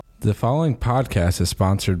The following podcast is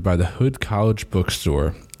sponsored by the Hood College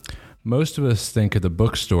Bookstore. Most of us think of the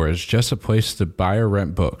bookstore as just a place to buy or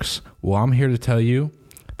rent books. Well, I'm here to tell you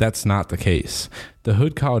that's not the case. The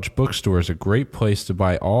Hood College Bookstore is a great place to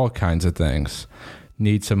buy all kinds of things.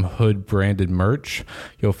 Need some Hood branded merch?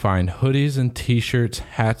 You'll find hoodies and t-shirts,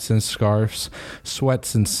 hats and scarves,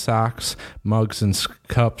 sweats and socks, mugs and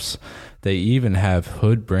cups. They even have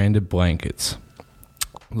Hood branded blankets.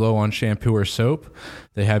 Low on shampoo or soap?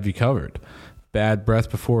 They have you covered. Bad breath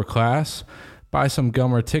before class? Buy some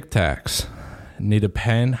gum or Tic Tacs. Need a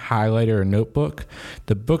pen, highlighter, or notebook?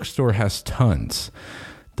 The bookstore has tons.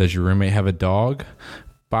 Does your roommate have a dog?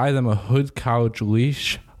 Buy them a Hood College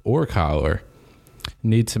leash or collar.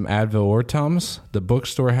 Need some Advil or Tums? The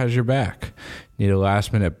bookstore has your back. Need a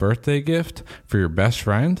last-minute birthday gift for your best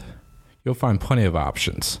friend? You'll find plenty of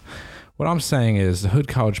options. What I'm saying is the Hood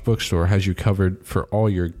College Bookstore has you covered for all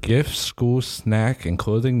your gifts, school, snack, and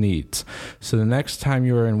clothing needs. So the next time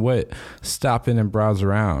you are in WIT, stop in and browse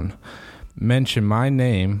around. Mention my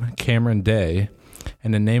name, Cameron Day,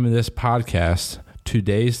 and the name of this podcast,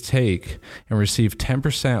 Today's Take, and receive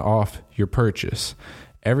 10% off your purchase.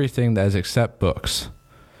 Everything that is except books.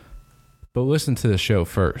 But listen to the show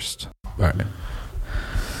first. All right.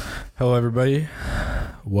 Hello, everybody.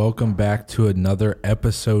 Welcome back to another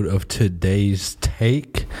episode of Today's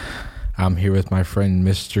Take. I'm here with my friend,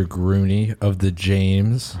 Mr. Grooney of the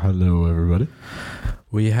James. Hello, everybody.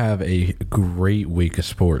 We have a great week of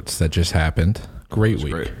sports that just happened. Great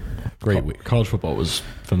week. Great week. College football was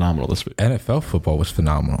phenomenal this week. NFL football was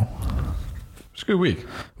phenomenal. It was a good week.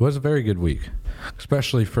 It was a very good week,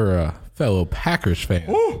 especially for a fellow Packers fan.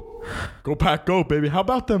 Ooh, go Pack, go, baby. How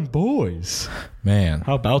about them boys? Man.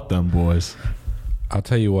 How about them boys? I'll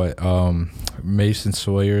tell you what, Mason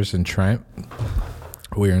Sawyers and Trent,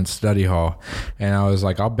 we were in study hall, and I was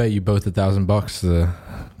like, I'll bet you both $1,000 the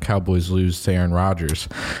Cowboys lose to Aaron Rodgers.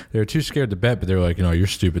 They were too scared to bet, but they were like, you're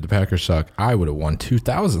stupid. The Packers suck. I would have won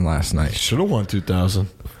 $2,000 last night. Should have won 2,000.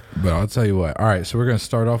 But I'll tell you what. All right, so we're going to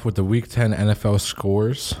start off with the Week 10 NFL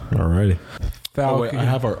scores. All righty. Falcon. Oh, wait, I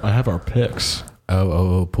have our picks.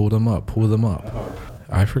 Oh, pull them up.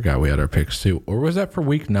 I forgot we had our picks too. Or was that for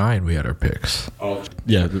Week 9 we had our picks? Oh,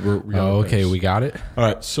 yeah. We got okay, we got it. All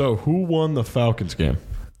right, so who won the Falcons game?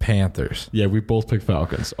 Panthers. Yeah, we both picked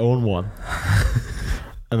Falcons. 0-1.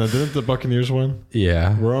 And then didn't the Buccaneers win?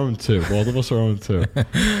 Yeah. We're 0-2. Both of us are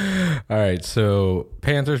 0-2. All right, so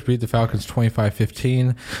Panthers beat the Falcons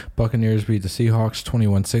 25-15. Buccaneers beat the Seahawks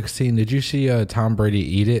 21-16. Did you see Tom Brady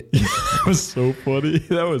eat it? That was so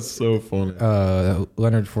funny.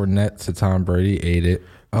 Leonard Fournette to Tom Brady ate it.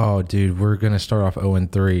 Oh, dude, we're going to start off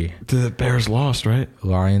 0-3. The Bears lost, right?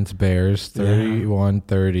 Lions, Bears,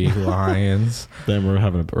 31-30, Lions. Damn, we're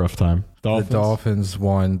having a rough time. The Dolphins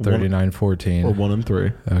won 39-14. We're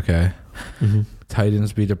 1-3. Okay. Mm-hmm.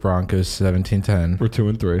 Titans beat the Broncos 17-10. We're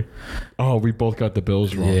 2-3. Oh, we both got the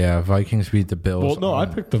Bills wrong. Yeah, Vikings beat the Bills. Well, no, I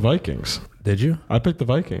picked the Vikings. Did you? I picked the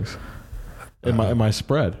Vikings. In my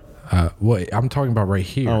spread. Wait, I'm talking about right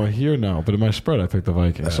here. Oh, here no, but in my spread I picked the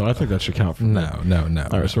Vikings, so I think that should count for me. No.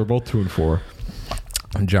 All right, so we're both 2-4.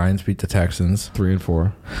 Giants beat the Texans.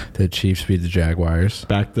 3-4. The Chiefs beat the Jaguars.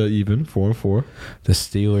 Back to even, 4-4. The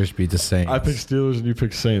Steelers beat the Saints. I picked Steelers and you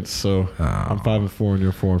picked Saints, so I'm 5-4 and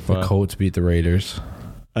you're 4-5. The Colts beat the Raiders.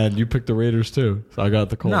 And you picked the Raiders too, so I got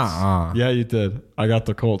the Colts. Nuh-uh. Yeah, you did. I got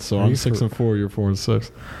the Colts, so I'm 6-4. You're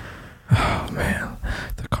 4-6. Oh man,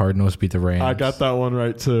 the Cardinals beat the Rams. I got that one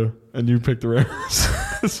right too, and you picked the Rams,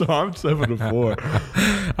 so I'm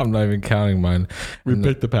 7-4. I'm not even counting mine. We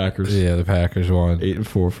picked the Packers. Yeah, the Packers won.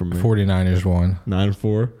 8-4 for me. 49ers won.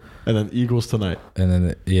 9-4, and then Eagles tonight. And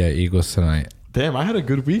then Eagles tonight. Damn, I had a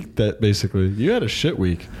good week. That basically, you had a shit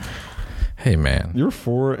week. Hey man, you're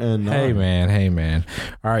 4-9. Hey man.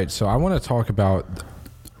 All right, so I want to talk about the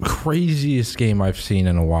craziest game I've seen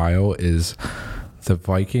in a while is the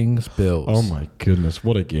Vikings Bills. Oh my goodness,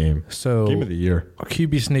 what a game. So game of the year.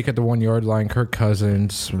 QB sneak at the 1 yard line. Kirk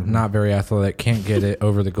Cousins, not very athletic, can't get it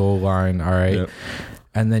over the goal line. All right. Yep.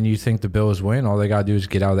 And then you think the Bills win. All they got to do is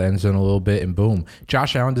get out of the end zone a little bit and boom.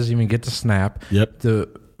 Josh Allen doesn't even get to snap. Yep. The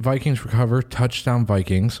Vikings recover, touchdown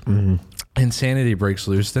Vikings. Mm-hmm. Insanity breaks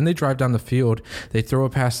loose. Then they drive down the field. They throw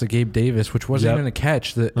it past to Gabe Davis, which wasn't even a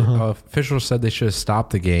catch. The officials said they should have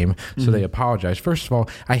stopped the game, so they apologized. First of all,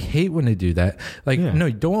 I hate when they do that. No,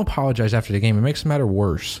 don't apologize after the game. It makes the matter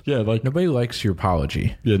worse. Yeah, nobody likes your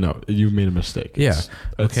apology. Yeah, no, you made a mistake.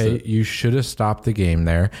 Okay, you should have stopped the game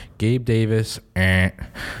there. Gabe Davis,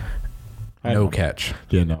 No catch.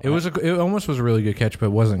 Yeah, no. It almost was a really good catch, but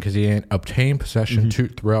it wasn't because he didn't obtain possession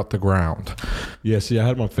throughout the ground. Yeah, see, I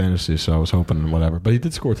had him on fantasy, so I was hoping whatever. But he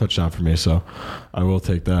did score a touchdown for me, so I will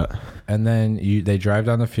take that. And then they drive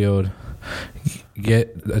down the field,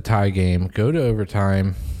 get a tie game, go to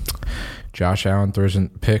overtime. Josh Allen throws a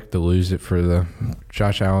pick to lose it for the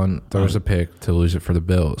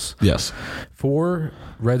Bills. Yes. 4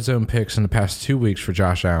 red zone picks in the past 2 weeks for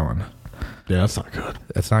Josh Allen. Yeah, that's not good.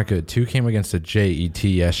 That's not good. 2 came against the Jets.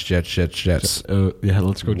 Yeah,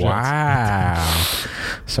 let's go Jets. Wow.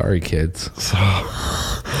 Sorry, kids.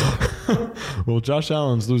 Well, Josh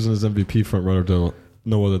Allen's losing his MVP front runner to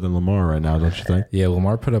no other than Lamar right now, don't you think? Yeah,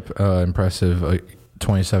 Lamar put up impressive 27-10 against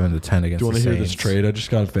the Saints. Do you want to hear this trade I just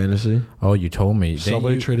got in fantasy? Oh, you told me.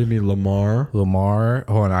 Somebody traded me Lamar. Hold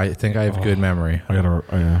on, I think I have good memory.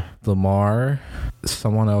 Lamar,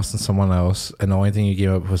 someone else, and the only thing you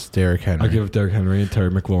gave up was Derrick Henry. I gave up Derrick Henry and Terry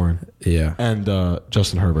McLaurin. Yeah. And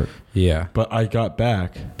Justin Herbert. Yeah. But I got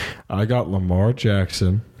Lamar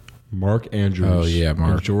Jackson, Mark Andrews,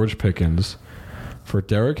 and George Pickens for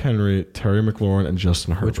Derrick Henry, Terry McLaurin, and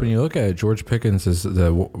Justin Herbert. Which, when you look at it, George Pickens is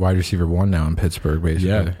the wide receiver 1 now in Pittsburgh, basically.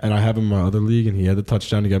 Yeah, and I have him in my other league, and he had the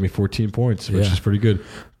touchdown. He got me 14 points, which is pretty good.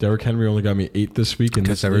 Derrick Henry only got me 8 this week.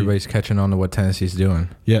 Because everybody's catching on to what Tennessee's doing.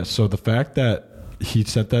 Yeah, so the fact that he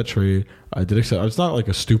sent that trade, I did accept. It's not like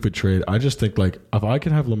a stupid trade. I just think, like, if I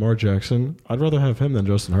can have Lamar Jackson, I'd rather have him than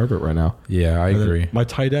Justin Herbert right now. Yeah, I agree. My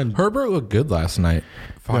tight end. Herbert looked good last night.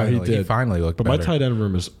 Finally, yeah, he did. He finally looked better. But my tight end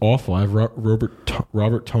room is awful. I have Robert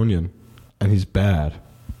Tonyan, and he's bad.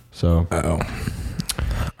 So.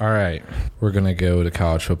 All right. We're going to go to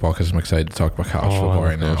college football because I'm excited to talk about college football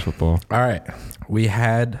right now. College football. All right. We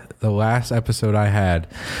had the last episode I had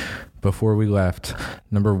before we left,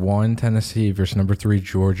 number 1 Tennessee versus number 3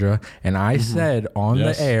 Georgia, and I said on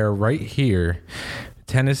the air right here,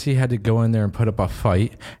 Tennessee had to go in there and put up a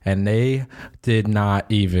fight, and they did not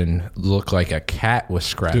even look like a cat was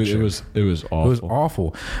scratching. Dude, it was awful. It was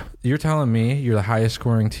awful. You're telling me you're the highest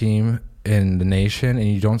scoring team in the nation and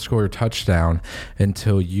you don't score a touchdown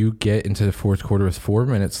until you get into the fourth quarter with 4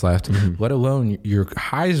 minutes left, let alone your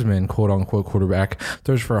Heisman quote unquote quarterback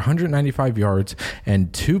throws for 195 yards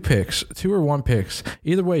and 2 or 1 picks.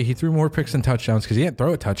 Either way, he threw more picks than touchdowns because he didn't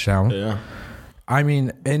throw a touchdown. Yeah. I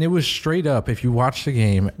mean, and it was straight up. If you watch the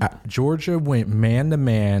game, Georgia went man to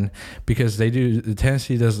man because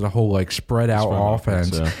Tennessee does the whole like spread out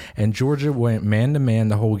offense, and Georgia went man to man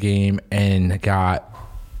the whole game and got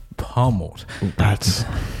pummeled. That's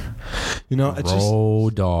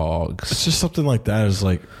dogs. It's just something like that. Is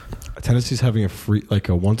like Tennessee's having a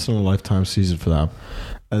once in a lifetime season for them.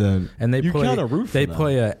 And then they play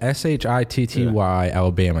a SHITTY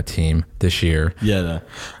Alabama team this year. Yeah,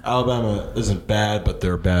 Alabama isn't bad, but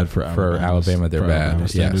they're bad for Alabama. They're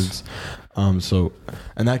bad. Yes. So,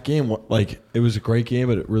 and that game, like, it was a great game,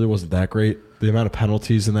 but it really wasn't that great. The amount of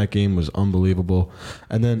penalties in that game was unbelievable.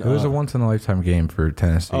 And then it was a once in a lifetime game for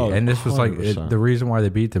Tennessee. And this was the reason why they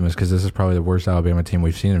beat them is because this is probably the worst Alabama team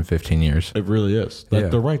we've seen in 15 years. It really is. They're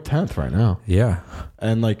ranked 10th right now. Yeah.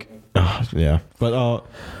 And like, but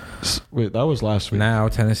wait, that was last week. Now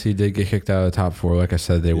Tennessee did get kicked out of the top 4, like I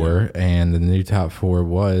said they were, and the new top 4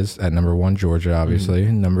 was at number 1 Georgia, obviously.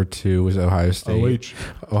 Number 2 was Ohio State.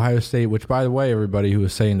 Ohio State, which by the way, everybody who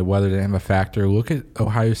was saying the weather didn't have a factor, look at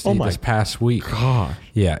Ohio State this past week. God.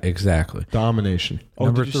 Yeah, exactly. Domination.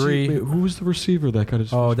 Number 3. Who was the receiver that got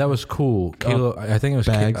his? Oh, that was cool. Caleb, I think it was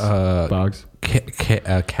Boggs.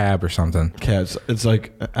 Cab or something. Cabs. It's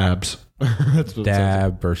like abs.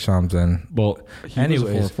 Dab or something. Well,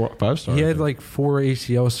 anyways, 5-star. He had like 4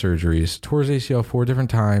 ACL surgeries. Tore his ACL 4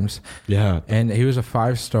 different times. Yeah, and he was a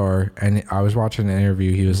 5-star. And I was watching an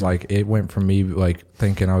interview. He was like, it went from me like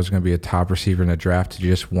thinking I was going to be a top receiver in the draft to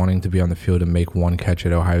just wanting to be on the field and make 1 catch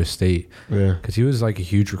at Ohio State. Yeah, because he was like a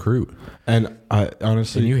huge recruit. And I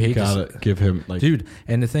honestly, you gotta give him like, dude.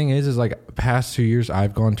 And the thing is like past 2 years,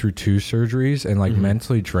 I've gone through 2 surgeries and like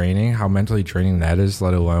mentally draining. How mentally draining that is,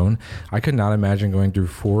 let alone. I could not imagine going through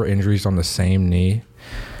 4 injuries on the same knee.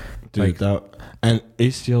 Dude, and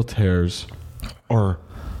ACL tears are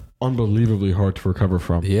unbelievably hard to recover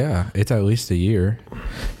from. Yeah, it's at least a year.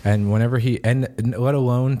 And whenever and let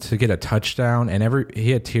alone to get a touchdown, and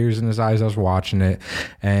he had tears in his eyes. I was watching it,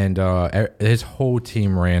 and his whole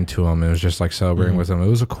team ran to him. It was just like celebrating with him. It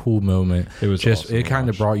was a cool moment. It was just awesome it kind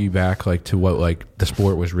of brought you back like to what like the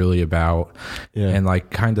sport was really about, and like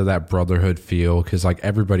kind of that brotherhood feel because like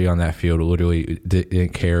everybody on that field literally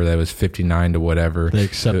didn't care that it was 59 to whatever. They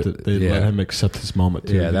accepted. They let him accept his moment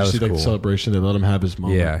too. Yeah, that was cool. Like the celebration. They let him have his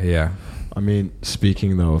moment. Yeah. I mean,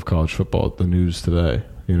 speaking though of college football, the news today.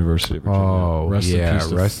 University of Virginia.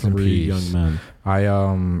 Oh, rest in peace. Young men. I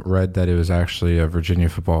read that it was actually a Virginia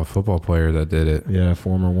football player that did it. Yeah,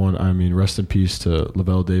 former one. I mean, rest in peace to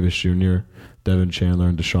Lavelle Davis Jr., Devin Chandler,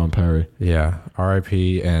 and Deshaun Perry. Yeah,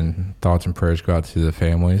 R.I.P. and thoughts and prayers go out to the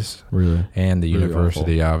families. Really? And the really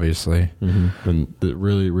university, awful. Obviously. Mm-hmm. And the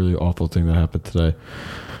really, really awful thing that happened today.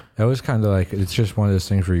 It was kind of like, it's just one of those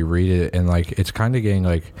things where you read it and like, it's kind of getting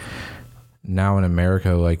like, now in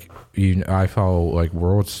America, like, I follow like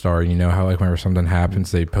World Star, you know how like whenever something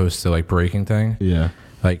happens, they post the like breaking thing? Yeah.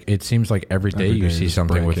 Like, it seems like every day you see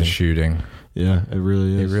something breaking with a shooting. Yeah, it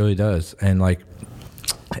really is. It really does. And like,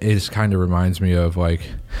 it just kind of reminds me of like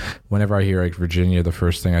whenever I hear like Virginia, the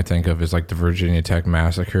first thing I think of is like the Virginia Tech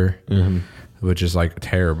massacre, which is like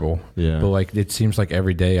terrible. Yeah. But like it seems like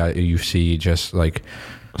every day you see just like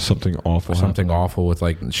something awful with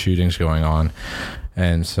like shootings going on.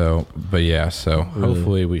 And so, but yeah, so really?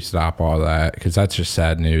 Hopefully we stop all that because that's just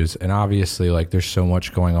sad news. And obviously, like there's so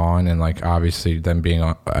much going on, and like obviously them being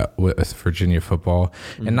on with Virginia football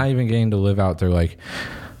and not even getting to live out their like.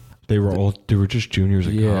 They were just juniors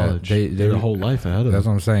at college. They their whole life ahead of them. That's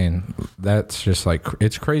what I'm saying. That's just like,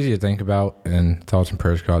 it's crazy to think about, and thoughts and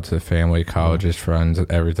prayers go out to the family, colleges, friends,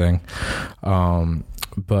 everything.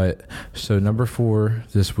 But so number 4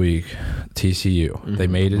 this week, TCU. They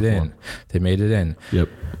made it in. They made it in. Yep.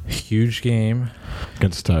 Huge game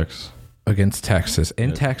against Texas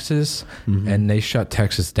in Texas, and they shut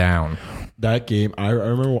Texas down. That game, I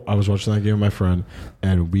remember I was watching that game with my friend,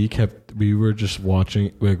 and we were just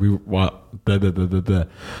watching, like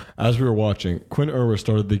as we were watching, Quinn Ewers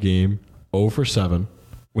started the game 0 for 7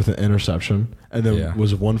 with an interception, and then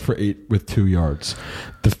was 1 for 8 with 2 yards.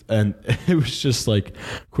 And it was just like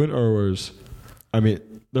Quinn Ewers, I mean,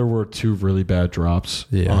 there were 2 really bad drops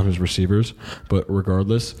on his receivers, but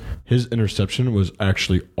regardless, his interception was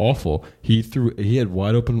actually awful. He had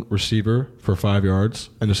wide open receiver for 5 yards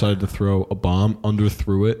and decided to throw a bomb,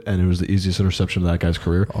 underthrew it, and it was the easiest interception of that guy's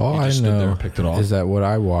career. All I know picked it off. Is that what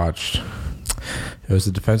I watched? It was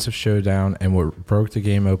a defensive showdown, and what broke the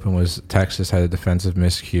game open was Texas had a defensive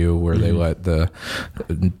miscue where they let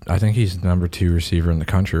I think he's the number 2 receiver in the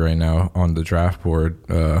country right now on the draft board,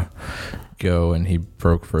 go, and he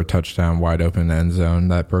broke for a touchdown wide open end zone.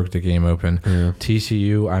 That broke the game open.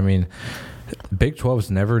 TCU, I mean, Big 12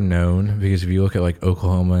 is never known, because if you look at like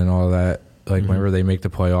Oklahoma and all that, like whenever they make the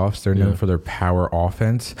playoffs, they're known for their power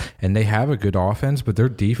offense, and they have a good offense, but their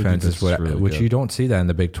defense is which you don't see that in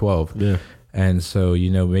the Big 12. Yeah. And so,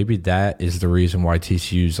 you know, maybe that is the reason why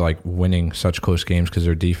TCU's like winning such close games, because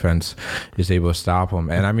their defense is able to stop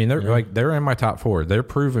them. And I mean, they're in my top 4. They're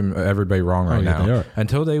proving everybody wrong right now. They are.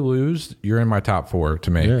 Until they lose, you're in my top 4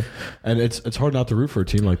 to me. Yeah. And it's hard not to root for a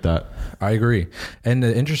team like that. I agree. And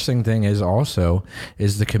the interesting thing is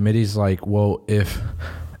the committee's like, well, if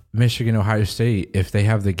Michigan, Ohio State, if they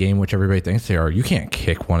have the game which everybody thinks they are, you can't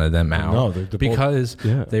kick one of them out. No, because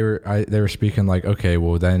they were speaking like, okay,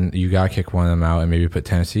 well then you got to kick one of them out and maybe put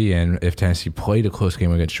Tennessee in if Tennessee played a close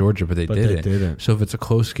game against Georgia, but they didn't. So if it's a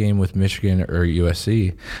close game with Michigan or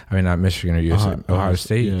USC, I mean not Michigan or USC, Ohio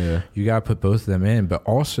State, you got to put both of them in. But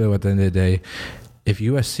also at the end of the day, if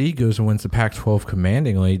USC goes and wins the Pac-12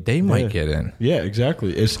 commandingly, they might get in. Yeah,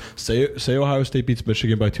 exactly. Say Ohio State beats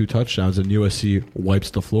Michigan by 2 touchdowns and USC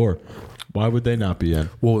wipes the floor. Why would they not be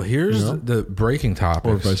in? Well, here's the breaking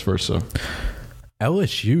topic. Or vice versa.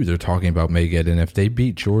 LSU, they're talking about may get in if they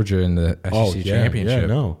beat Georgia in the SEC championship. Yeah,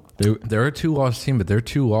 no. They're a 2-loss team, but their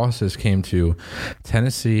 2 losses came to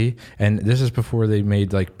Tennessee, and this is before they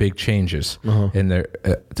made like big changes in their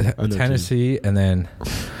Tennessee, and then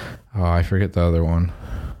I forget the other one.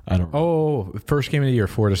 I don't know. First game of the year,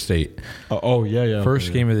 Florida State.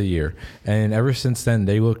 First game of the year. And ever since then,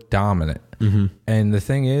 they look dominant. And the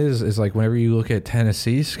thing is like whenever you look at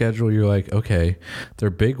Tennessee's schedule, you're like, okay, their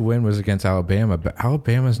big win was against Alabama, but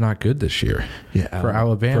Alabama's not good this year. Yeah, For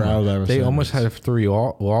Alabama they almost had 3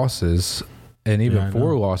 losses. And even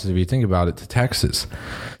 4 losses, if you think about it, to Texas.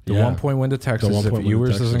 The 1-point win to Texas, if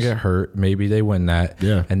Ewers doesn't get hurt, maybe they win that.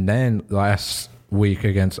 Yeah. And then this week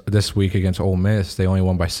against Ole Miss, they only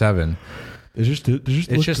won by 7. It's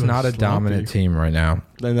just not a dominant team right now.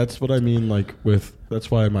 And that's what I mean, like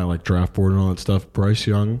that's why my like draft board and all that stuff. Bryce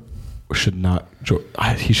Young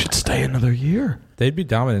he should stay another year. They'd be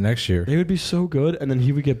dominant next year. They would be so good, and then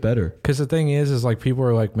he would get better. Because the thing is like people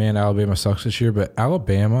are like, man, Alabama sucks this year, but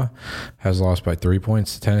Alabama has lost by 3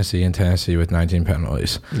 points to Tennessee, and Tennessee with 19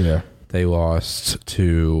 penalties. Yeah. They lost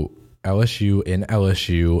to LSU in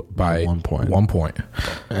LSU by 1 point. 1 point.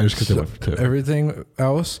 And just because they went for 2. Everything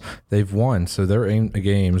else, they've won. So they're in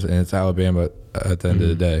games, and it's Alabama at the end of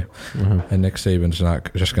the day. And Nick Saban's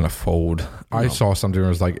not just going to fold. No. I saw something where it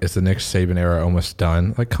was like, is the Nick Saban era almost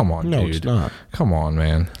done? Like, come on, dude. No, it's not. Come on,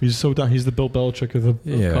 man. He's so done. He's the Bill Belichick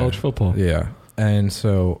of college football. Yeah. And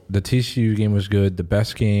so the TCU game was good. The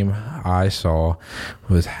best game I saw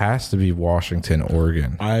has to be Washington,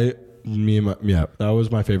 Oregon. That was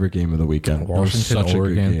my favorite game of the weekend. Washington,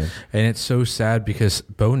 Oregon, and it's so sad because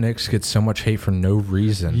Bo Nix gets so much hate for no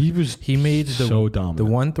reason. He made so dominant. The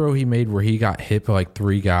one throw he made where he got hit by like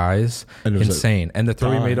 3 guys, insane. And the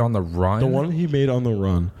throw he made on the run, the one he made on the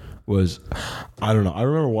run was, I don't know. I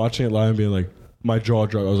remember watching it live and being like, my jaw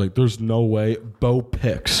dropped. I was like, "There's no way." Bo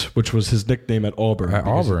Picks, which was his nickname at Auburn,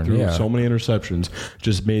 he threw so many interceptions,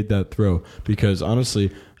 just made that throw. Because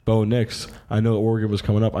honestly, Bo Nix, I know Oregon was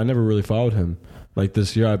coming up. I never really followed him. Like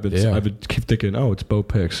this year, I've been keep thinking, oh, it's Bo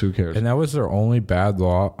Picks. Who cares? And that was their only bad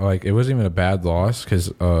loss. Like it wasn't even a bad loss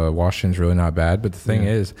because Washington's really not bad. But the thing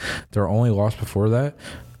is, their only loss before that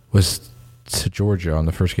was to Georgia on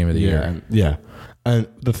the first game of the year. Yeah. And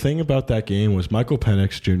the thing about that game was Michael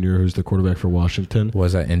Penix Jr., who's the quarterback for Washington,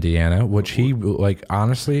 was at Indiana, which he, like,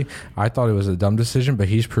 honestly, I thought it was a dumb decision, but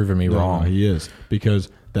he's proven me wrong. He is. Because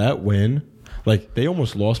that win, like, they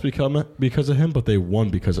almost lost because of him, but they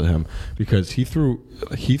won because of him. Because he threw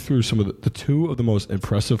some of the 2 of the most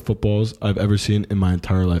impressive footballs I've ever seen in my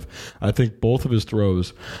entire life. I think both of his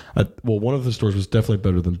throws, one of his throws was definitely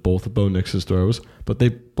better than both of Bo Nix's throws, but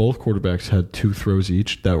both quarterbacks had 2 throws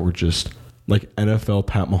each that were just like NFL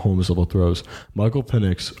Pat Mahomes level throws. Michael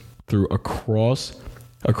Penix threw across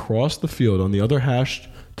the field on the other hash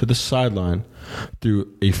to the sideline,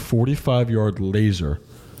 threw a 45-yard laser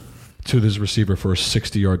to his receiver for a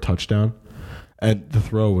 60-yard touchdown. And the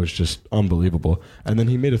throw was just unbelievable. And then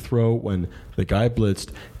he made a throw when the guy blitzed,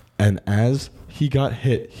 and as he got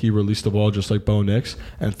hit, he released the ball just like Bo Nix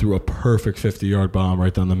and threw a perfect 50-yard bomb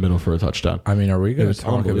right down the middle for a touchdown. I mean, are we going to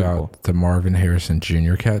talk about the Marvin Harrison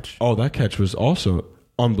Jr. catch? Oh, that catch was also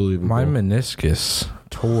unbelievable. My meniscus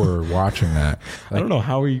tore watching that. Like, I don't know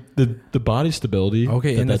how the body stability.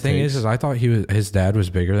 Okay, and the thing is I thought his dad was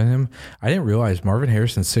bigger than him. I didn't realize Marvin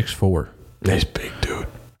Harrison's 6'4". He's big, dude.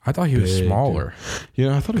 I thought he was smaller.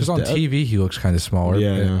 Yeah, I thought because on TV he looks kind of smaller.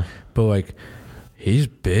 Yeah, but like. He's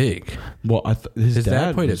big. Well, his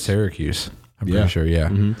dad played at Syracuse. I'm pretty sure, yeah.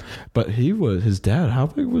 Mm-hmm. But his dad, how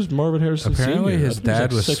big was Marvin Harrison Apparently Sr.? His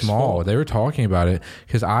dad was small. They were talking about it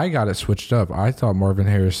because I got it switched up. I thought Marvin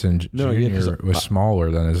Harrison Jr. was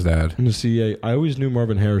smaller than his dad. See, I always knew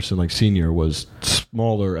Marvin Harrison, like Sr., was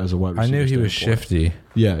smaller as a wide receiver. I knew he was shifty.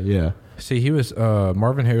 Yeah. See, he was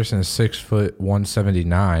Marvin Harrison is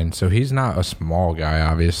 6'179", so he's not a small guy,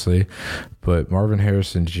 obviously. But Marvin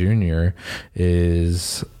Harrison Jr.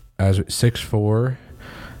 is 6'4",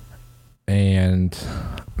 and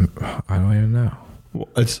I don't even know. Well,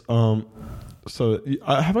 it's So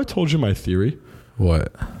have I told you my theory?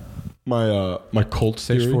 What? My Colts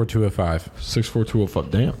theory. 6'4", 205. 6'4",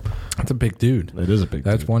 205. Damn. That's a big dude. It is a big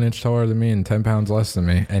dude. That's 1 inch taller than me and 10 pounds less than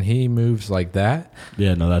me. And he moves like that.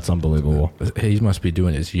 Yeah, no, that's unbelievable. He must be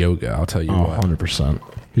doing his yoga, I'll tell you what. 100%.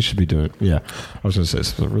 He should be doing it. Yeah. I was going to say,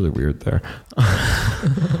 it's really weird there.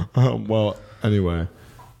 Well, anyway.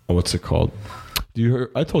 What's it called?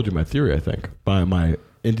 I told you my theory, I think, by my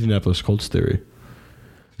Indianapolis Colts theory.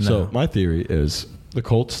 No. So my theory is the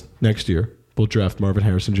Colts next year will draft Marvin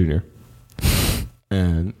Harrison Jr.,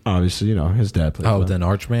 and obviously, his dad played. Oh, then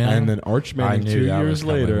Arch Manning? And then Arch Manning 2 years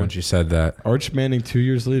later. When you said that. Arch Manning 2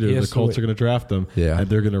 years later, the Colts are going to draft him. Yeah. And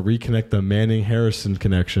they're going to reconnect the Manning-Harrison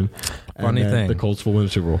connection. Funny thing. The Colts will win the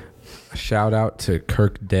Super Bowl. Shout out to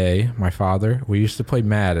Kirk Day, my father. We used to play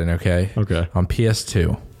Madden, okay? Okay. On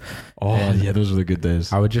PS2. Oh, yeah, those were the good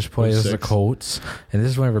days. I would just play as the Colts, and this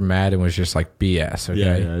is whenever Madden was just like BS,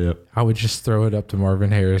 okay? Yeah. I would just throw it up to Marvin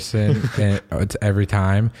Harrison every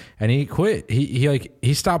time, and he quit.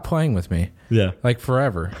 He stopped playing with me. Yeah. Like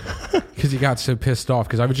forever. Because he got so pissed off,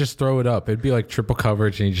 because I would just throw it up. It'd be like triple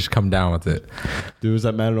coverage, and he'd just come down with it. Dude, was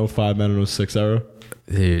that Madden 05, Madden 06 era?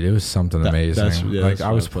 Dude, it was something amazing.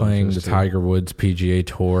 I was playing the Tiger Woods PGA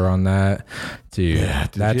Tour on that. Dude,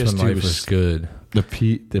 that's when life was good. The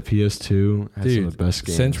PS2 had some of the best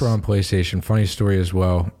games. Since we're on PlayStation, funny story as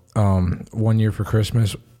well. 1 year for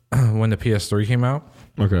Christmas, when the PS3 came out.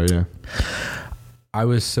 Okay, yeah. I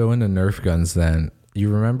was so into Nerf guns then. You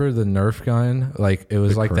remember the Nerf gun? Like, it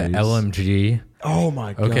was like craze. The LMG. Oh,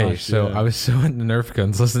 my gosh. Okay, so I was so into Nerf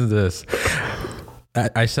guns. Listen to this.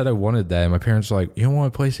 I said I wanted that, and my parents were like, "You don't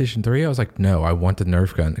want a PlayStation 3?" I was like, "No, I want the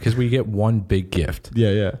Nerf gun," because we get one big gift.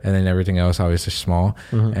 Yeah, yeah. And then everything else obviously small.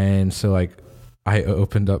 And so like I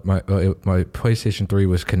opened up my PlayStation 3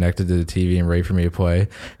 was connected to the TV and ready for me to play,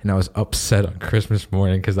 and I was upset on Christmas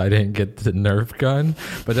morning because I didn't get the Nerf gun.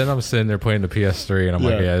 But then I'm sitting there playing the PS3 and I'm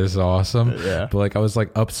like, yeah, this is awesome. Yeah. But like I was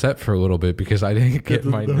like upset for a little bit because I didn't get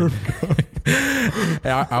my Nerf gun.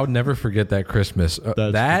 I'll never forget that Christmas.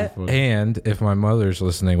 That, and if my mother's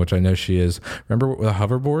listening, which I know she is, remember the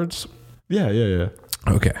hoverboards? Yeah.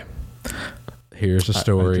 Okay. Here's a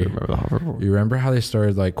story. I do remember the hoverboard. You remember how they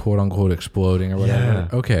started like quote unquote exploding or whatever?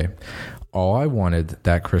 Yeah. Okay. All I wanted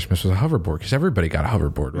that Christmas was a hoverboard because everybody got a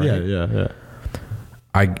hoverboard, right?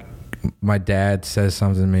 Yeah. My dad says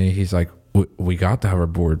something to me. He's like, "We got the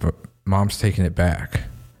hoverboard, but Mom's taking it back."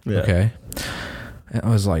 Yeah. Okay. And I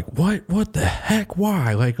was like, what the heck?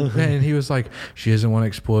 Why? Like, and he was like, she doesn't want to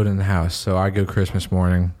explode in the house. So I go Christmas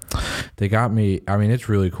morning. They got me. I mean, it's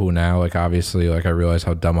really cool now. Like, obviously, like I realized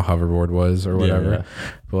how dumb a hoverboard was or whatever. Yeah.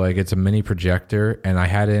 But like, it's a mini projector, and I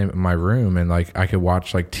had it in my room, and like I could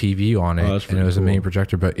watch like TV on it, and it was a mini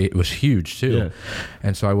projector, but it was huge too. Yeah.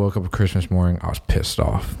 And so I woke up Christmas morning. I was pissed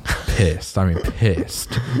off. Pissed. I mean,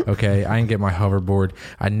 pissed. Okay, I didn't get my hoverboard.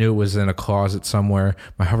 I knew it was in a closet somewhere.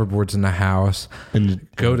 My hoverboard's in the house. And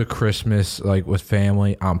go to Christmas like with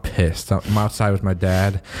family. I'm pissed. I'm outside with my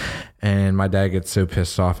dad. And my dad gets so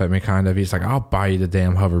pissed off at me, kind of. He's like, "I'll buy you the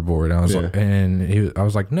damn hoverboard." And I was like, I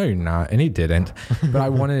was like, "No, you're not." And he didn't. But I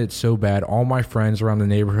wanted it so bad. All my friends around the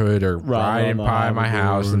neighborhood are riding by my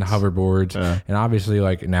house in hoverboards. Yeah. And obviously,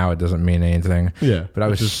 like now, it doesn't mean anything. Yeah. But I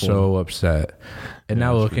was so upset. And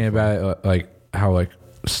now looking about it, like how like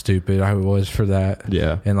stupid I was for that.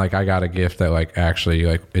 Yeah. And like I got a gift that like actually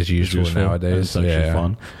like is useful nowadays. It's actually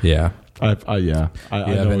fun. Yeah. I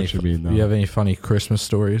know what you mean. Though. Do you have any funny Christmas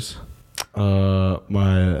stories? I'm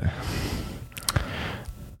trying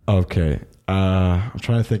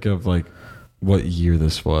to think of like what year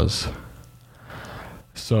this was.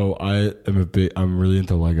 So I'm really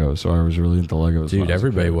into Legos. So I was really into Legos. Dude,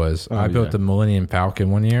 everybody was. I built the Millennium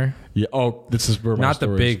Falcon one year. Yeah. Oh, this is where my not the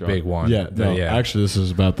big one. Yeah. No, actually, this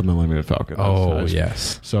is about the Millennium Falcon.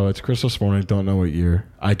 Yes. So it's Christmas morning. Don't know what year.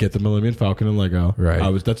 I get the Millennium Falcon in Lego.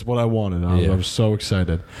 Right. That's what I wanted. I was so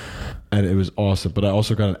excited, and it was awesome. But I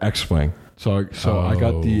also got an X-wing. So I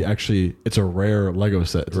got it's a rare Lego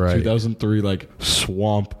set. It's a 2003 like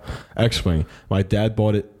Swamp X-Wing. My dad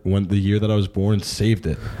bought it when the year that I was born, saved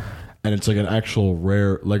it. And it's like an actual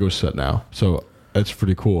rare Lego set now. So it's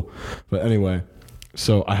pretty cool. But anyway,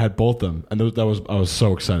 so I had both them, and I was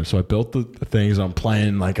so excited. So I built the things, I'm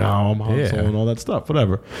playing like, I'm Han Solo and all that stuff,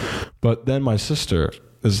 whatever. But then my sister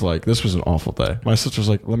is like, this was an awful day. My sister's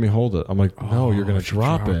like, let me hold it. I'm like, no, you're going to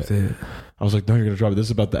drop it. I was like, no, you're going to drop it. This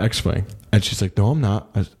is about the X-Wing. And she's like, no, I'm not.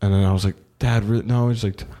 And then I was like, Dad, no. He's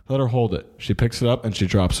like, let her hold it. She picks it up and she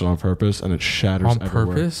drops it on purpose, and it shatters everywhere. On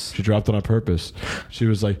purpose? She dropped it on purpose. She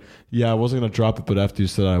was like, yeah, I wasn't going to drop it, but after you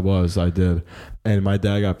said I did. And my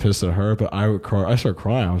dad got pissed at her, but I would cry. I started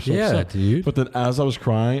crying. I was so upset. Dude. But then as I was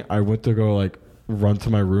crying, I went to go like run to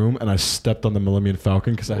my room, and I stepped on the Millennium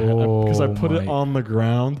Falcon because I put it on the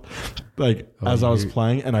ground as I was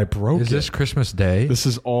playing, and I broke it. Is this Christmas Day? This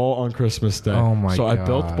is all on Christmas Day. Oh my god! So I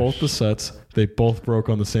built both the sets. They both broke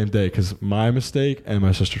on the same day because my mistake and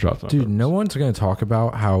my sister dropped it. Dude, no one's going to talk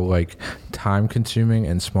about how like time consuming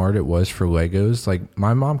and smart it was for Legos. Like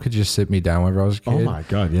my mom could just sit me down whenever I was a kid. Oh my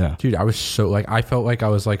god, yeah. Dude, I was so like I felt like I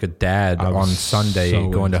was like a dad on Sunday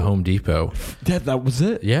going to Home Depot. Yeah, that was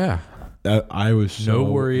it. Yeah. I was so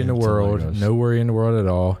no worry in the world. Legos. No worry in the world at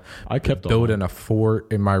all. I kept building a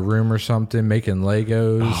fort in my room or something, making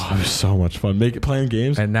Legos. Oh, it was so much fun. Playing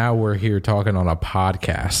games. And now we're here talking on a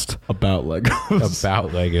podcast about Legos.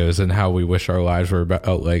 About Legos and how we wish our lives were about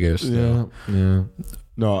Legos. Still. Yeah.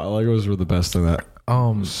 No, Legos were the best thing. That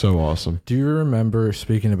so awesome. Do you remember,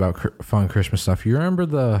 speaking about fun Christmas stuff, you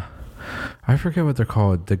remember I forget what they're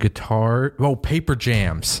called, the guitar, paper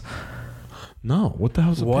jams. No, what the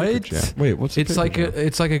hell's a paper jam? Wait, what's a paper jam?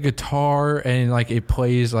 It's like a guitar, and like it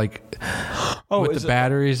plays like with the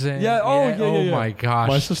batteries in. Yeah. Oh my gosh,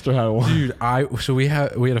 my sister had one, dude. We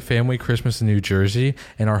had a family Christmas in New Jersey,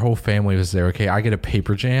 and our whole family was there. Okay, I get a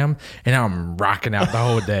paper jam, and I'm rocking out the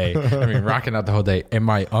whole day. And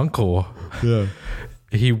my uncle,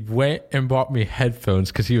 he went and bought me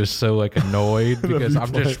headphones because he was so like annoyed because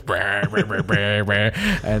I'm just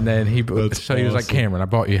and then he was like, Cameron, I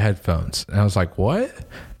bought you headphones. And I was like, what?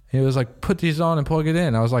 He was like, put these on and plug it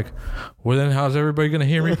in. I was like, well, then how's everybody going to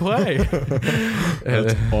hear me play?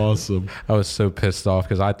 That's awesome. I was so pissed off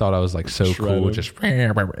because I thought I was like so cool. Just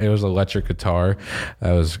it was electric guitar.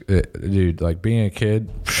 That was, dude, like being a kid.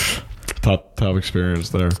 Top experience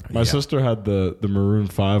there. My sister had the Maroon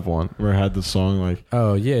 5 one where it had the song like,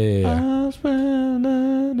 oh, yeah. I spend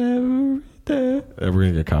every day. We're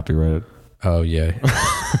going to get copyrighted. Oh, yeah.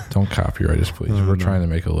 Don't copyright us, please. We're trying to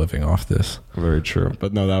make a living off this. Very true.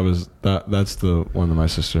 But no, that's the one that my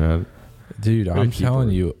sister had. Dude, I'm telling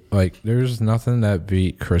you, like, there's nothing that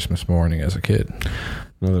beat Christmas morning as a kid.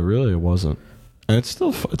 No, really, it wasn't. And it's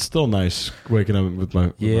still nice waking up with my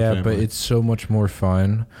family. But it's so much more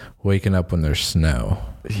fun waking up when there's snow.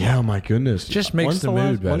 Yeah, my goodness. Just makes the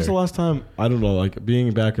mood better. When's the last time, I don't know, like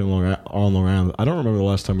being back on Long Island, I don't remember the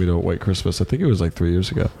last time we did a white Christmas. I think it was like 3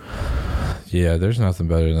 years ago. Yeah, there's nothing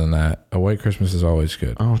better than that. A white Christmas is always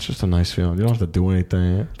good. Oh, it's just a nice feeling. You don't have to do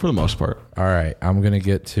anything for the most part. All right, I'm going to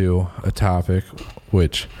get to a topic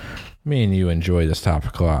which me and you enjoy this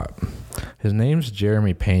topic a lot. His name's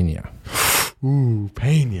Jeremy Pena. Ooh,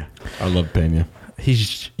 Pena. I love Pena.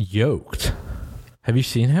 He's yoked. Have you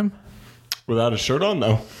seen him? Without a shirt on?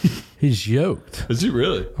 No. He's yoked. Is he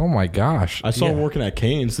really? Oh, my gosh. I saw him working at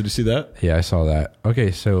Canes. Did you see that? Yeah, I saw that.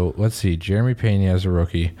 Okay, so let's see. Jeremy Pena as a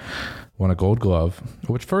rookie won a Gold Glove,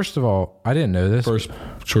 which, first of all, I didn't know this. First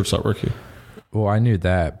shortstop rookie. Well, I knew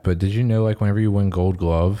that, but did you know, like, whenever you win Gold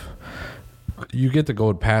Glove, you get the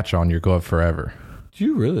gold patch on your glove forever? Do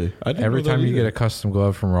you really? I didn't Every know that time you either. get a custom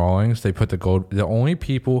glove from Rawlings, they put the gold. The only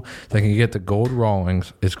people that can get the gold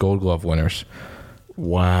Rawlings is Gold Glove winners.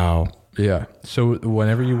 Wow. Yeah. So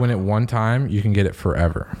whenever you win it one time, you can get it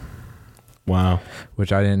forever. Wow.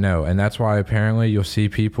 Which I didn't know. And that's why apparently you'll see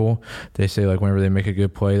people, they say like whenever they make a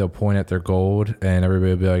good play, they'll point at their gold and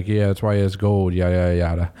everybody will be like, yeah, that's why he has gold, yada, yada,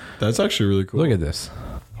 yada. That's actually really cool. Look at this.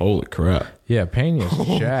 Holy crap. Yeah,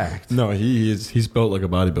 Pena's jacked. No, he's built like a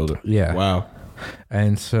bodybuilder. Yeah. Wow.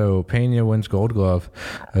 And so Pena wins Gold Glove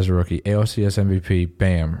as a rookie. ALCS MVP,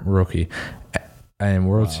 bam, rookie. And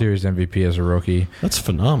World Series MVP as a rookie. That's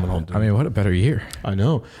phenomenal, dude. I mean, what a better year. I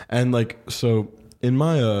know. And like, so in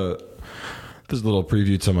my there's a little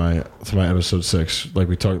preview to my episode 6. Like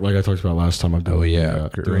I talked about last time. I'm doing,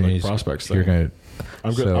 doing like prospects thing.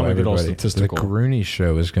 I'm gonna get all statistical. The Grooney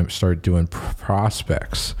show is gonna start doing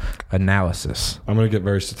prospects analysis. I'm gonna get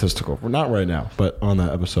very statistical. We're not right now, but on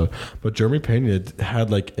that episode. But Jeremy Pena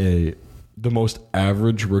had like the most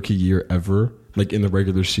average rookie year ever, like in the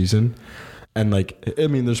regular season. And like, I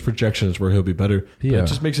mean, there's projections where he'll be better. Yeah. But it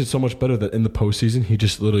just makes it so much better that in the postseason, he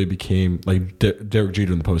just literally became like Derek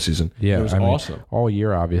Jeter in the postseason. Yeah, it was awesome. All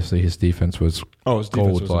year, obviously, his defense was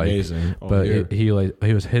amazing. He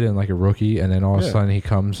was hitting like a rookie, and then all of a sudden he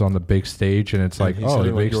comes on the big stage, and it's like, oh,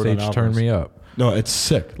 the big stage turned me up. No, it's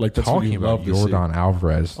sick. Like that's talking about Yordan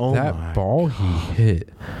Alvarez, that ball he hit.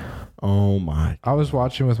 Oh my! I was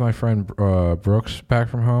watching with my friend Brooks back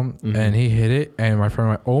from home, and he hit it, and my friend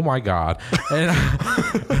went, "Oh my god!" and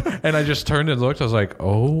and I just turned and looked. I was like,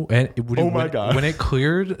 "Oh!" And my god! When it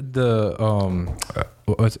cleared the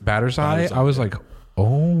batter's eye, I was like,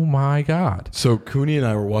 "Oh my god!" So Cooney and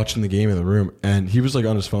I were watching the game in the room, and he was like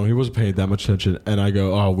on his phone. He wasn't paying that much attention, and I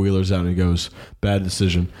go, "Oh, Wheeler's out," and he goes, "Bad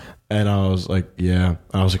decision," and I was like, "Yeah,"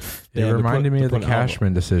 I was like, "It reminded me of the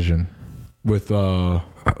Cashman decision." With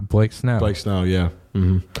Blake Snell. Yeah.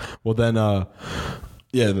 Mm-hmm. Well, then, that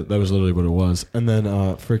was literally what it was. And then,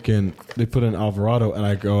 freaking, they put in Alvarado, and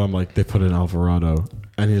I'm like, they put in Alvarado,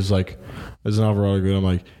 and he's like, "Is an Alvarado good?" I'm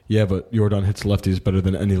like, "Yeah, but Yordan hits lefties better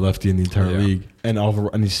than any lefty in the entire league." And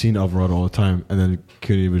and he's seen Alvarado all the time. And then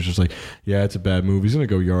Cooney was just like, "Yeah, it's a bad move. He's gonna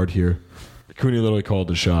go yard here." Cooney literally called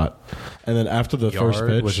the shot. And then after the first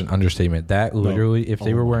pitch was an understatement. That literally, if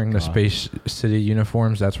they were wearing the Space City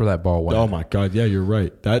uniforms, that's where that ball went. Oh my god, yeah, you're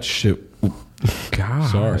right. That shit.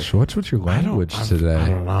 Gosh, sorry. What's with your language today? I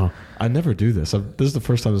don't know. I never do this. This is the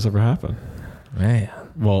first time this ever happened. Man.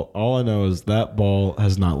 Well, all I know is that ball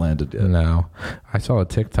has not landed yet. No. I saw a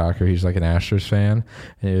TikToker. He's like an Astros fan.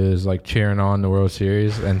 And he was like cheering on the World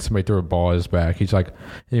Series, and somebody threw a ball at his back. He's like,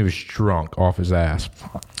 he was drunk off his ass.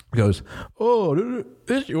 He goes, "Oh,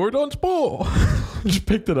 it's Yordan's ball." Just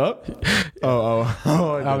picked it up? Oh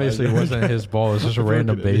obviously, it wasn't his ball. It was just a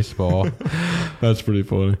random baseball. That's pretty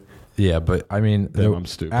funny. Yeah, but I mean, I'm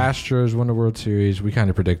stupid. Astros won the World Series. We kind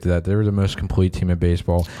of predicted that. They were the most complete team in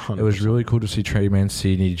baseball. 100%. It was really cool to see Trey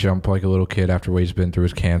Mancini jump like a little kid after what he's been through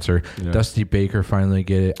his cancer. Yeah. Dusty Baker finally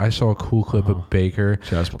get it. I saw a cool clip of Baker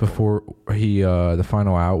before he the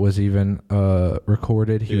final out was even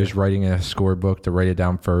recorded. He was writing in a scorebook to write it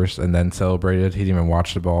down first and then celebrated. He didn't even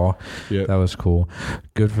watch the ball. Yep. That was cool.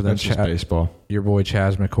 Good for them. That's just baseball. Your boy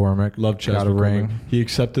Chas McCormick. Love Chas got McCormick. A ring. He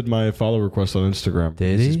accepted my follow request on Instagram.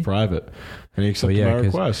 Did he? He's private. And he accepted my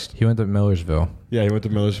request. He went to Millersville. Yeah, he went to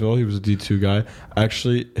Millersville. He was a D2 guy.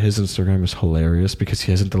 Actually, his Instagram is hilarious because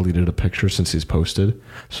he hasn't deleted a picture since he's posted.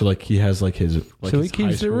 So, like, he has, like, his... Like, so he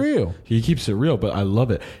keeps it real. He keeps it real, but I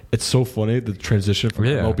love it. It's so funny, the transition from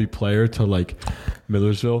MLB player to, like,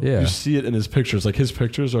 Millersville. Yeah. You see it in his pictures. Like, his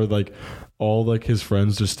pictures are, like, all, like, his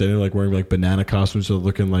friends just standing, like, wearing, like, banana costumes. So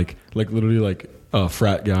looking like literally, like...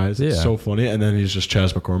 frat guys. It's so funny. And then he's just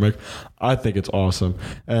Chas McCormick. I think it's awesome.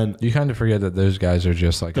 And you kind of forget that those guys are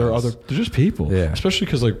just like they're just people. Yeah. Especially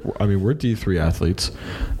because, like, I mean, we're D3 athletes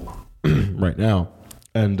right now.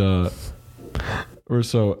 And and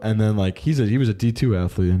then, like, he was a D2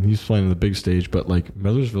 athlete and he's playing on the big stage, but, like,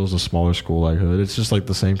 Millersville's a smaller school like hood. It's just like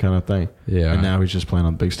the same kind of thing. Yeah. And now he's just playing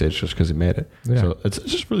on the big stage just because he made it. Yeah. So it's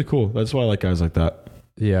just really cool. That's why I like guys like that.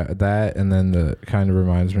 Yeah, that, and then the kind of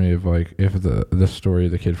reminds me of, like, if the story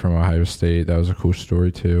of the kid from Ohio State, that was a cool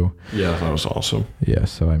story too. Yeah, that was awesome. Yeah,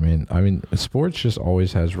 so I mean, sports just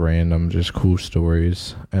always has random, just cool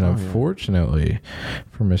stories, and unfortunately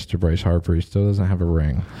for Mr. Bryce Harper, he still doesn't have a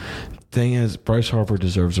ring. Thing is, Bryce Harper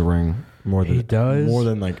deserves a ring more than he does, more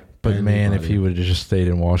than like. But anybody. Man, if he would have just stayed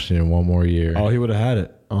in Washington one more year, he would have had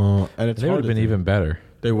it. And they would have been even better.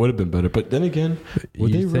 They would have been better, but then again,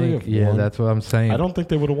 would they really have won? Yeah, that's what I'm saying. I don't think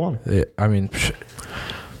they would have won. I mean,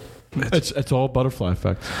 it's all butterfly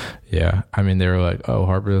effect. Yeah, I mean, they were like, "Oh,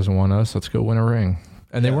 Harper doesn't want us. Let's go win a ring."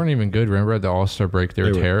 And they weren't even good. Remember at the All-Star break, they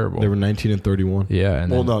were terrible. They were 19-31. Yeah,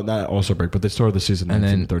 and no, not All-Star break, but they started the season 19-31.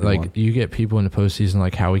 And then, like, you get people in the postseason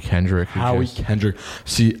like Howie Kendrick. Kendrick.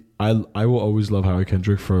 See, I will always love Howie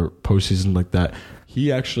Kendrick for postseason like that. He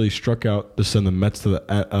actually struck out to send the Mets to the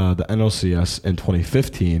NLCS in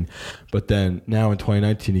 2015, but then now in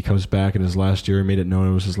 2019 he comes back in his last year, made it known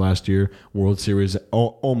it was his last year. World Series,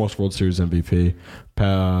 almost World Series MVP.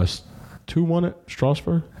 Who won it?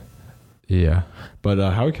 Strasburg. Yeah, but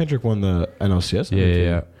Howie Kendrick won the NLCS MVP.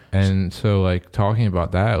 Yeah. And so, like, talking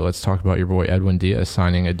about that, let's talk about your boy Edwin Diaz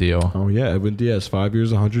signing a deal. Oh yeah, Edwin Diaz, 5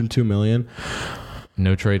 years, $102 million.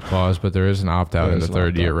 No trade clause, but there is an opt-out in the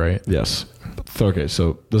third year, right? Yes. Okay,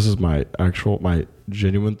 so this is my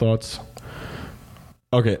genuine thoughts.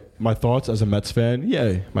 Okay, my thoughts as a Mets fan,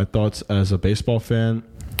 yay. My thoughts as a baseball fan,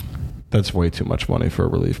 that's way too much money for a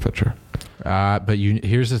relief pitcher. But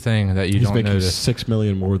here's the thing that He's don't making notice. $6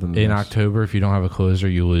 million more than in October. If you don't have a closer,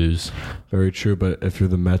 you lose. Very true, but if you're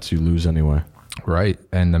the Mets, you lose anyway. Right,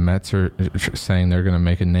 and the Mets are saying they're going to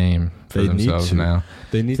make a name for themselves now.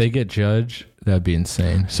 If they get Judge, that'd be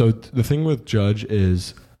insane. So the thing with Judge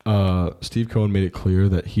is Steve Cohen made it clear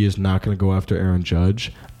that he is not going to go after Aaron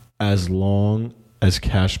Judge as long as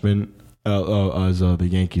Cashman, the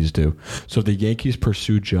Yankees do. So if the Yankees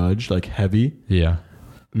pursue Judge like heavy,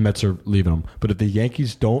 Mets are leaving him. But if the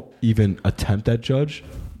Yankees don't even attempt that Judge,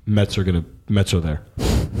 Mets are there.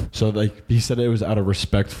 So, like, he said it was out of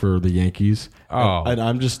respect for the Yankees. Oh. And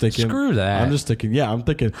I'm just thinking... Screw that. I'm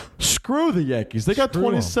thinking, screw the Yankees. They got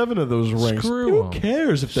 27 of those rings. Who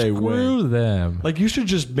cares if they win? Screw them. Like, you should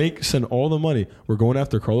just send all the money. We're going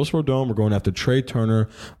after Carlos Rodon. We're going after Trey Turner,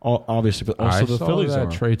 obviously, but also the Phillies are.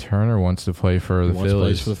 Trey Turner wants to play for the Phillies.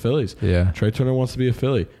 Plays for the Phillies. Yeah. Trey Turner wants to be a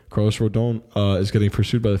Philly. Carlos Rodon is getting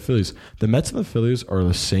pursued by the Phillies. The Mets and the Phillies are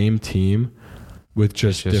the same team, with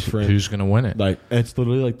just different... Who's going to win it? Like, it's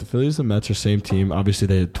literally like the Phillies and Mets are same team. Obviously,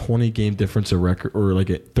 they had 20-game difference of record, or like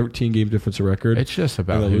a 13-game difference of record. It's just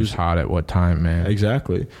about who's hot at what time, man.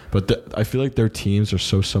 Exactly. But I feel like their teams are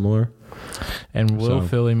so similar. And will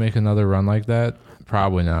Philly make another run like that?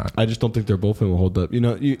 Probably not. I just don't think their bullpen will hold up. You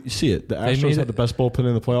know, you see it. The Astros have the best bullpen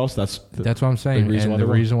in the playoffs. That's what I'm saying. The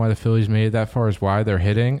reason why the Phillies made it that far is why they're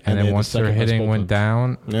hitting. And then once their hitting went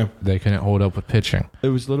down, they couldn't hold up with pitching. It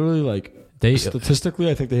was literally like... Statistically,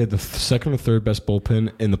 I think they had the second or third best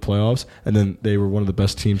bullpen in the playoffs, and then they were one of the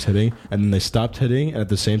best teams hitting, and then they stopped hitting, and at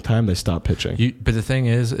the same time, they stopped pitching. But the thing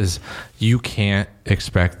is you can't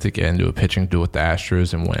expect to get into a pitching duel with the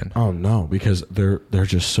Astros and win. Oh, no, because they're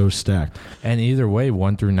just so stacked. And either way,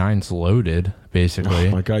 1 through 9's loaded, basically.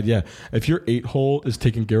 Oh, my God, yeah. If your 8-hole is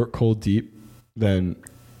taking Garrett Cole deep, then,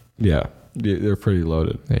 yeah, they're pretty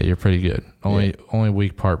loaded. Yeah, you're pretty good. Only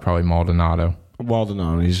weak part, probably Maldonado. Well,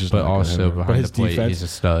 no, he's just. But not also behind his the plate, defense, he's a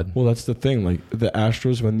stud. Well, that's the thing. Like the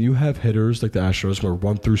Astros, when you have hitters like the Astros, where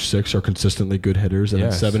 1 through 6 are consistently good hitters, and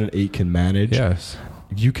then 7 and 8 can manage. Yes,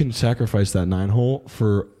 you can sacrifice that 9 hole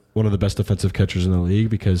for one of the best defensive catchers in the league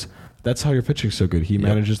because that's how your pitching's so good. He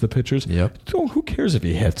manages the pitchers. Yep. So who cares if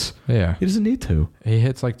he hits? Yeah. He doesn't need to. He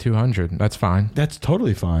hits like 200. That's fine. That's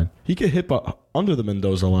totally fine. He could hit under the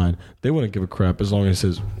Mendoza line. They wouldn't give a crap as long as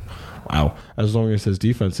his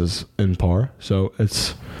defense is in par. So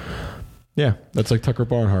it's, yeah, that's like Tucker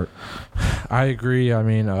Barnhart. I agree. I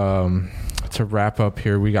mean, to wrap up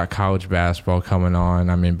here, we got college basketball coming on.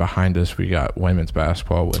 I mean, behind us, we got women's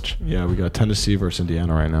basketball, which... Yeah, we got Tennessee versus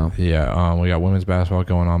Indiana right now. Yeah, we got women's basketball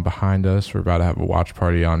going on behind us. We're about to have a watch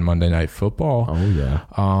party on Monday Night Football. Oh,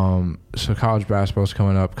 yeah. So college basketball is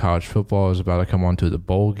coming up. College football is about to come on to the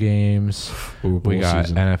bowl games. We got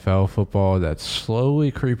season. NFL football that's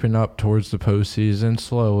slowly creeping up towards the postseason,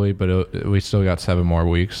 slowly, but we still got 7 more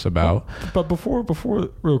weeks about. But before,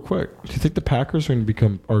 real quick, do you think the Packers are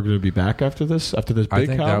going to be back after this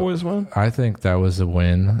big Cowboys win? I think that was a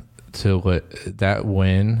win. That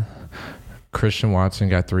win, Christian Watson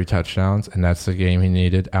got 3 touchdowns, and that's the game he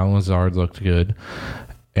needed. Allen Lazard looked good.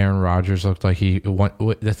 Aaron Rodgers looked like he won.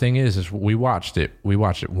 The thing is we watched it.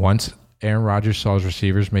 Once Aaron Rodgers saw his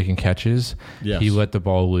receivers making catches, he let the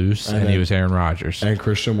ball loose, and he was Aaron Rodgers and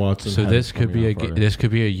Christian Watson. So this could be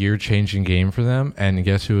a year-changing game for them. And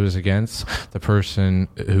guess who it was against? The person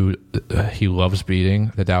who he loves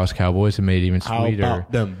beating, the Dallas Cowboys, and made it even sweeter. How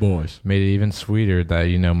about them boys? Made it even sweeter that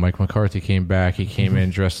Mike McCarthy came back. He came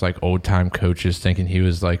in dressed like old-time coaches, thinking he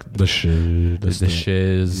was like the shiz,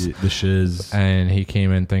 and he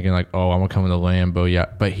came in thinking like, oh, I'm gonna come to Lambeau. Yeah,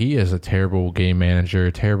 but he is a terrible game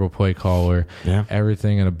manager, terrible play caller,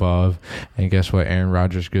 everything and above. And guess what? Aaron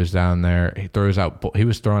Rodgers goes down there. He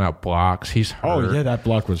was throwing out blocks. He's hurt. Oh yeah, that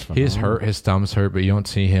block was phenomenal. He's hurt. His thumb's hurt, but you don't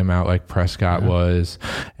see him out like Prescott was.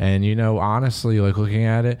 And honestly, like looking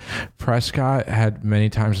at it, Prescott had many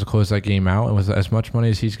times to close that game out, and with as much money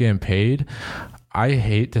as he's getting paid, I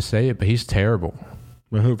hate to say it, but he's terrible.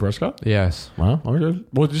 Who, Prescott? Yes. Wow. Okay.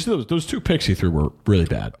 Well, did you see those 2 picks he threw were really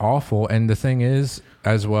bad. Awful. And the thing is,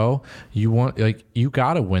 as well, you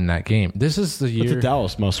got to win that game. This is the year. But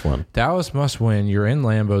Dallas must win. Dallas must win. You're in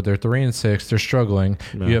Lambeau. They're 3-6. They're struggling.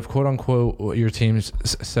 No. You have quote unquote what your team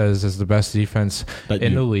says is the best defense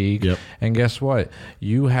in the league. Yep. And guess what?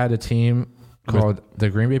 You had a team called the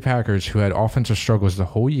Green Bay Packers who had offensive struggles the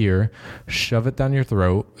whole year. Shove it down your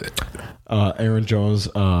throat. Aaron Jones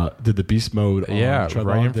did the beast mode on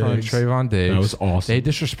right in front of Trayvon Diggs. That was awesome. They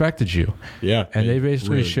disrespected you. Yeah. And they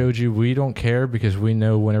basically showed you we don't care because we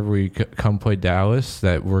know whenever we come play Dallas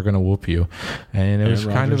that we're going to whoop you. And it was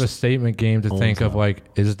kind of a statement game to think of like,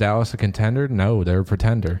 is Dallas a contender? No, they're a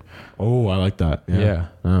pretender. Oh, I like that. Yeah.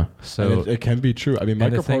 So it can be true. I mean,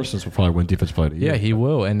 Micah Parsons will probably win defense player of the year. Yeah, he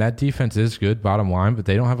will. And that defense is good, bottom line, but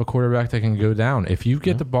they don't have a quarterback that can go down. If you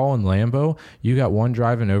get the ball in Lambeau, you got one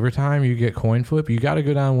drive in overtime, you get coin flip, you got to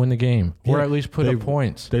go down and win the game. Or at least put up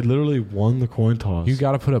points. They literally won the coin toss. You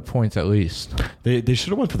got to put up points at least. They should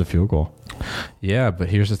have went for the field goal. Yeah, but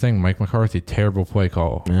here's the thing. Mike McCarthy, terrible play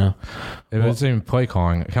call. Yeah. It wasn't even play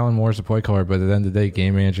calling. Kellen Moore's the play caller, but at the end of the day,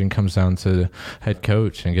 game managing comes down to the head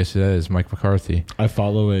coach, and guess who that is? Mike McCarthy. I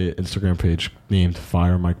follow a Instagram page named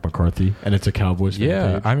Fire Mike McCarthy, and it's a Cowboys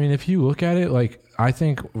fan page. I mean, if you look at it, like, I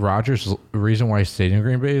think Rodgers' reason why he stayed in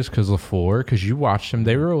Green Bay is because LaFleur, because you watched them,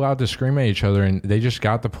 they were allowed to scream at each other, and they just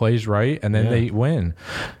got the plays right, and then they win.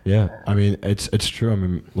 Yeah, I mean, it's true. I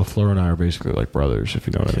mean, LaFleur and I are basically like brothers, if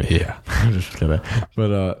you know what I mean. Yeah. I'm just kidding.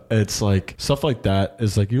 But it's like, stuff like that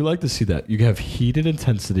is like, you like to see that. You have heated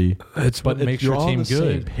intensity. It's what makes your team good.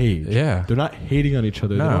 Same page. Yeah. They're not hating on each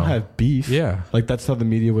other. No. They don't have beef. Yeah. Like, that's how the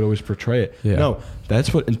media would always portray it. Yeah. No,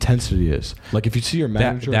 that's what intensity is. Like, if you see your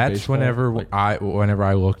manager that's baseball, whenever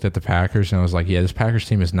I looked at the Packers and I was like, yeah, this Packers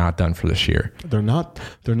team is not done for this year. They're not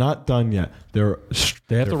done yet. They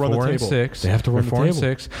have to run the table. 4-6. They have to run the table.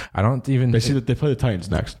 4-6. I don't even. They play the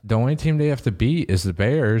Titans next. The only team they have to beat is the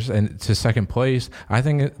Bears, and to second place. I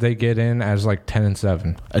think they get in as like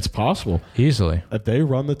 10-7. It's possible easily. If they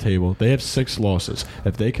run the table, they have 6 losses.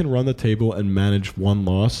 If they can run the table and manage 1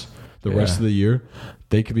 loss the rest of the year,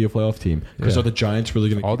 they could be a playoff team. Because are the Giants really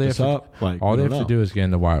going to keep this up? All they have to do is get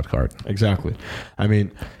in the wild card. Exactly. I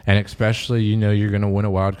mean, and especially, you're going to win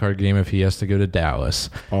a wild card game if he has to go to Dallas.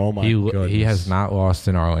 Oh my goodness. He has not lost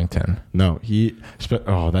in Arlington. No,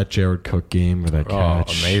 that Jared Cook game with that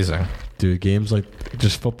catch. Oh, amazing. Dude,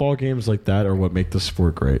 football games like that are what make the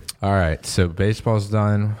sport great. All right, so baseball's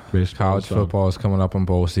done. College football is coming up on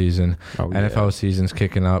bowl season. NFL season's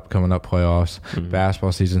kicking up, coming up playoffs. Mm-hmm.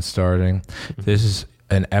 Basketball season's starting. Mm-hmm. This is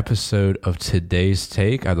an episode of Today's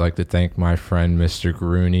Take. I'd like to thank my friend, Mr.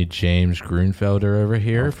 Grooney, James Grunfelder over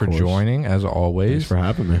here for joining, as always. Thanks for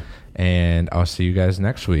having me. And I'll see you guys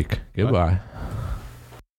next week. Goodbye. Bye.